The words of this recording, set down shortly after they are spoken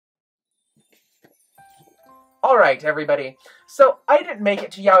Alright, everybody. So, I didn't make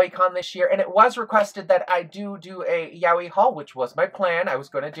it to YaoiCon this year, and it was requested that I do a Yaoi haul, which was my plan. I was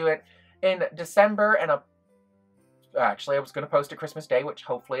going to do it in December, and actually, I was going to post it Christmas Day, which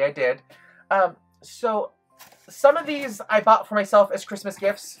hopefully I did. So, some of these I bought for myself as Christmas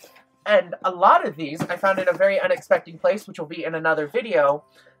gifts, and a lot of these I found in a very unexpected place, which will be in another video,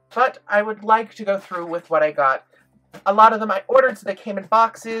 but I would like to go through with what I got. A lot of them I ordered, so they came in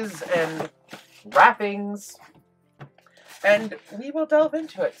boxes and wrappings, and we will delve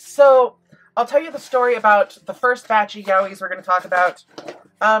into it. So, I'll tell you the story about the first batch of yaois we're going to talk about.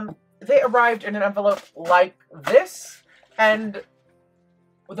 They arrived in an envelope like this, and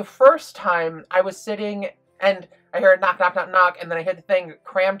the first time I was sitting, and I heard a knock, knock, knock, knock, and then I heard the thing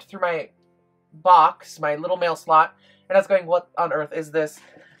crammed through my box, my little mail slot, and I was going, what on earth is this?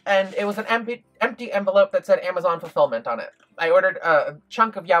 And it was an empty envelope that said Amazon fulfillment on it. I ordered a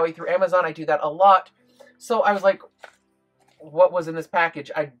chunk of yaoi through Amazon. I do that a lot. So I was like, what was in this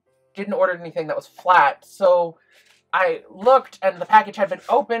package? I didn't order anything that was flat. So I looked, and the package had been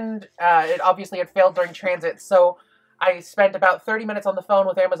opened. It obviously had failed during transit. So I spent about 30 minutes on the phone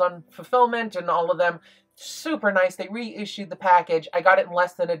with Amazon fulfillment and all of them. Super nice. They reissued the package. I got it in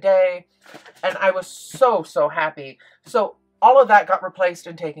less than a day. And I was so, so happy. So all of that got replaced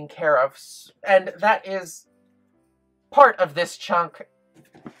and taken care of. And that is part of this chunk.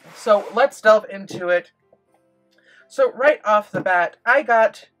 So let's delve into it. So right off the bat, I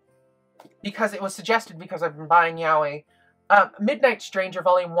got, because it was suggested because I've been buying yaoi, Midnight Stranger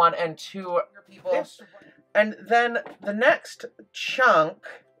Volume 1 and 2 people. And then the next chunk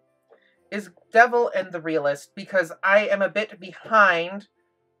is Devil and the Realist, because I am a bit behind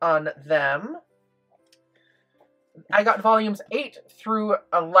on them. I got volumes 8 through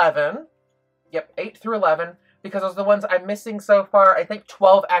 11. Yep, 8 through 11, because those are the ones I'm missing so far. I think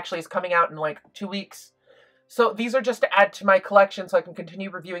 12 actually is coming out in like 2 weeks. So these are just to add to my collection so I can continue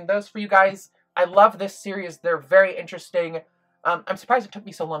reviewing those for you guys. I love this series. They're very interesting. I'm surprised it took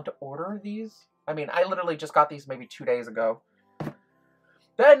me so long to order these. I mean, I literally just got these maybe 2 days ago.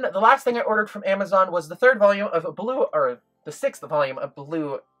 Then the last thing I ordered from Amazon was the 3rd volume of the 6th volume of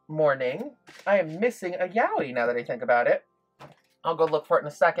Blue Morning. I am missing a yaoi now that I think about it. I'll go look for it in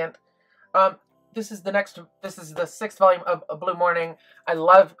a second. This is the 6th volume of Blue Morning. I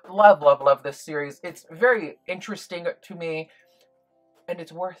love, love, love, love this series. It's very interesting to me, and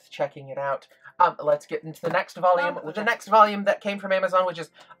it's worth checking it out. Let's get into the next volume. The next volume that came from Amazon, which is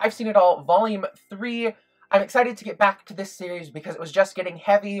I've Seen It All, Volume 3. I'm excited to get back to this series because it was just getting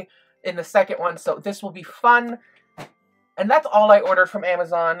heavy in the second one, so this will be fun. And that's all I ordered from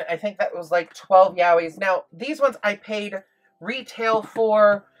Amazon. I think that was like 12 yaois. Now, these ones I paid retail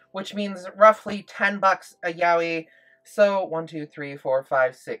for, which means roughly 10 bucks a yaoi. So 1, 2, 3, 4,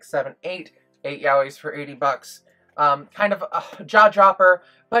 5, 6, 7, 8. 8 yaois for 80 bucks. Kind of a jaw dropper,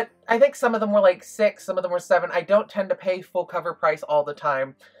 but I think some of them were like 6, some of them were 7. I don't tend to pay full cover price all the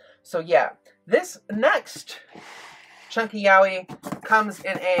time. So yeah, this next chunky yaoi comes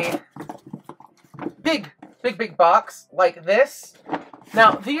in a big box like this.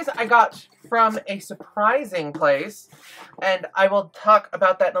 Now, these I got from a surprising place, and I will talk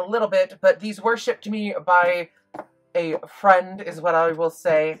about that in a little bit, but these were shipped to me by a friend, is what I will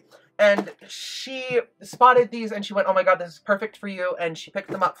say. And she spotted these, and she went, oh my god, this is perfect for you, and she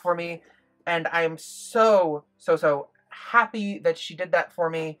picked them up for me, and I am so, so, so happy that she did that for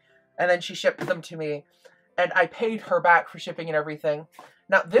me, and then she shipped them to me, and I paid her back for shipping and everything.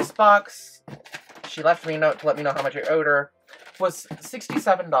 Now, this box, she left me a note to let me know how much I owed her, was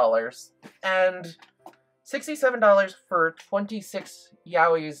 $67, and $67 for 26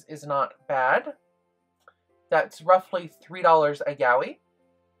 yaois is not bad. That's roughly $3 a yaoi.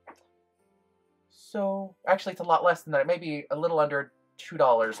 So, actually, it's a lot less than that. It may be a little under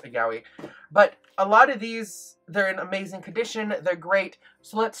 $2 a yaoi. But a lot of these, they're in amazing condition. They're great.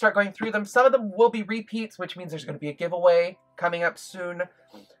 So let's start going through them. Some of them will be repeats, which means there's going to be a giveaway coming up soon.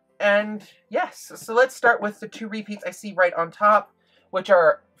 And yes, so let's start with the 2 repeats I see right on top, which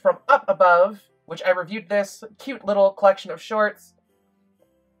are from Up Above, which I reviewed this cute little collection of shorts.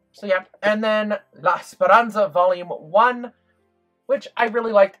 So yeah, and then La Esperanza Volume 1, which I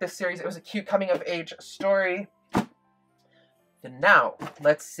really liked this series. It was a cute coming-of-age story. And now,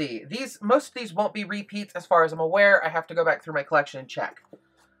 let's see. Most of these won't be repeats as far as I'm aware. I have to go back through my collection and check.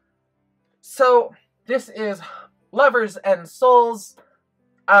 So, this is Lovers and Souls.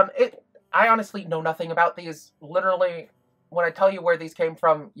 I honestly know nothing about these. Literally, when I tell you where these came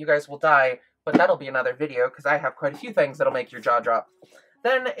from, you guys will die. But that'll be another video, because I have quite a few things that'll make your jaw drop.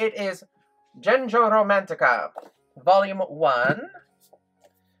 Then it is Genjo Romantica, Volume 1.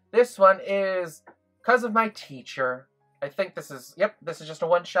 This one is 'Cause of my teacher. I think this is, yep, this is just a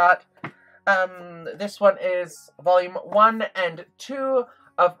one-shot. This one is volume 1 and 2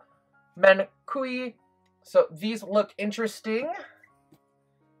 of Menkui. So these look interesting.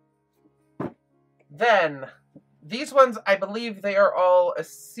 Then, these ones, I believe they are all a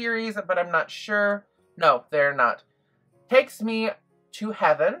series, but I'm not sure. No, they're not. Takes Me to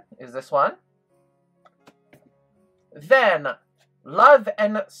Heaven is this one. Then, Love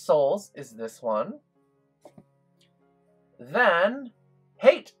and Souls is this one. Then,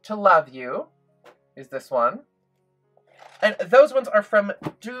 Hate to Love You is this one. And those ones are from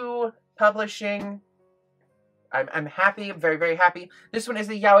Do Publishing. I'm happy. I'm very, very happy. This one is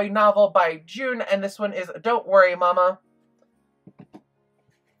a yaoi novel by June, and this one is Don't Worry, Mama.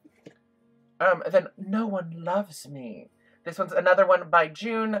 Then No One Loves Me. This one's another one by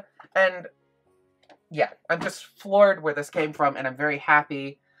June, and yeah, I'm just floored where this came from, and I'm very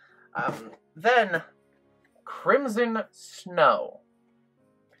happy. Then Crimson Snow.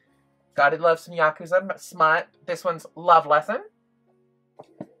 Gotta love some Yakuza smut. This one's Love Lesson.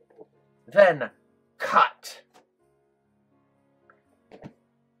 Then Cut.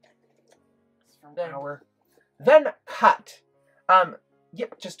 Then Cut.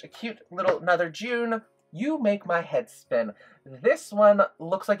 Yep, just a cute little another June. You Make My Head Spin. This one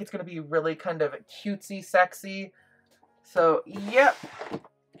looks like it's going to be really kind of cutesy, sexy. So, yep.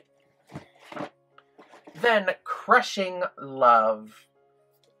 Then Crushing Love.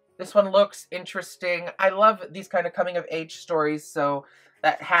 This one looks interesting. I love these kind of coming-of-age stories, so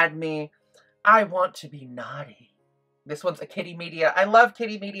that had me. I Want to Be Naughty. This one's a Kitty Media. I love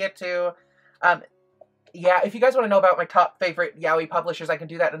Kitty Media, too. Yeah, if you guys want to know about my top favorite yaoi publishers, I can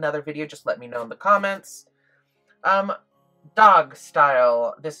do that in another video. Just let me know in the comments. Dog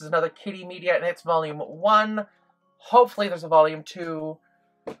Style. This is another Kitty Media, and it's volume 1. Hopefully there's a volume 2.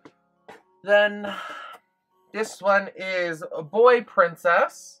 Then this one is Boy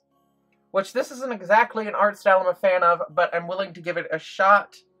Princess, which this isn't exactly an art style I'm a fan of, but I'm willing to give it a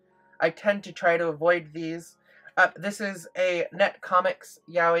shot. I tend to try to avoid these. This is a Net Comics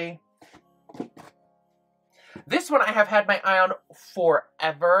yaoi. This one I have had my eye on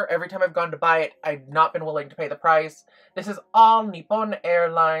forever. Every time I've gone to buy it, I've not been willing to pay the price. This is All Nippon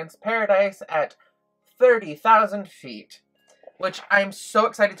Airlines Paradise at 30,000 feet, which I'm so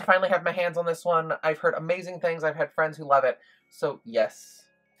excited to finally have my hands on this one. I've heard amazing things. I've had friends who love it. So, yes.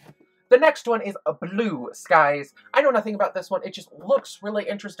 The next one is Blue Skies. I know nothing about this one. It just looks really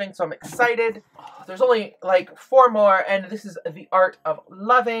interesting, so I'm excited. There's only, like, 4 more, and this is The Art of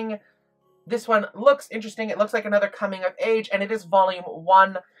Loving. This one looks interesting. It looks like another coming of age, and it is volume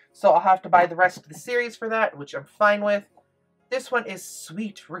 1, so I'll have to buy the rest of the series for that, which I'm fine with. This one is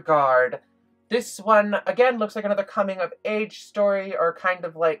Sweet Regard. This one, again, looks like another coming of age story, or kind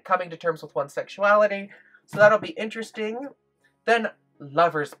of like coming to terms with one's sexuality, so that'll be interesting. Then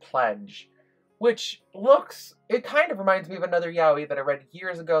Lover's Pledge, which looks, it kind of reminds me of another yaoi that I read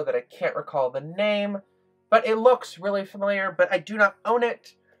years ago that I can't recall the name, but it looks really familiar, but I do not own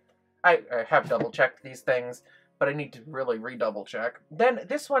it. I have double-checked these things, but I need to really re-double-check. Then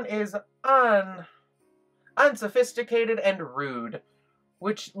this one is Unsophisticated and Rude,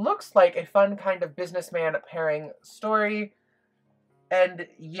 which looks like a fun kind of businessman pairing story. And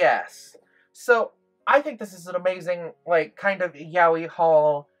yes. So, I think this is an amazing, like, kind of yaoi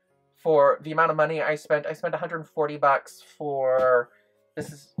haul for the amount of money I spent. I spent $140 for,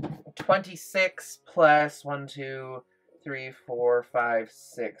 this is 26 plus 1, 2, 3, 4, 5,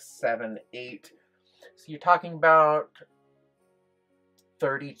 6, 7, 8. So you're talking about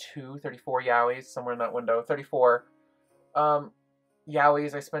 32, 34 yaois, somewhere in that window. 34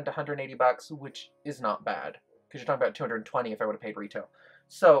 yaois. I spent $180, which is not bad. Because you're talking about 220 if I would have paid retail.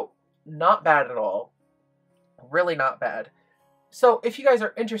 So, not bad at all. Really not bad. So, if you guys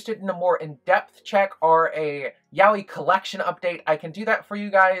are interested in a more in-depth check or a yaoi collection update, I can do that for you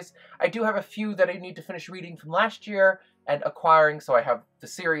guys. I do have a few that I need to finish reading from last year and acquiring, so I have the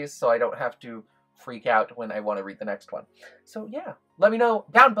series, so I don't have to freak out when I want to read the next one. So, yeah. Let me know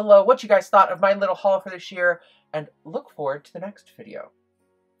down below what you guys thought of my little haul for this year, and look forward to the next video.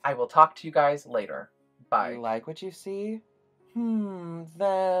 I will talk to you guys later. Bye. You like what you see?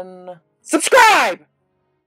 Then... subscribe!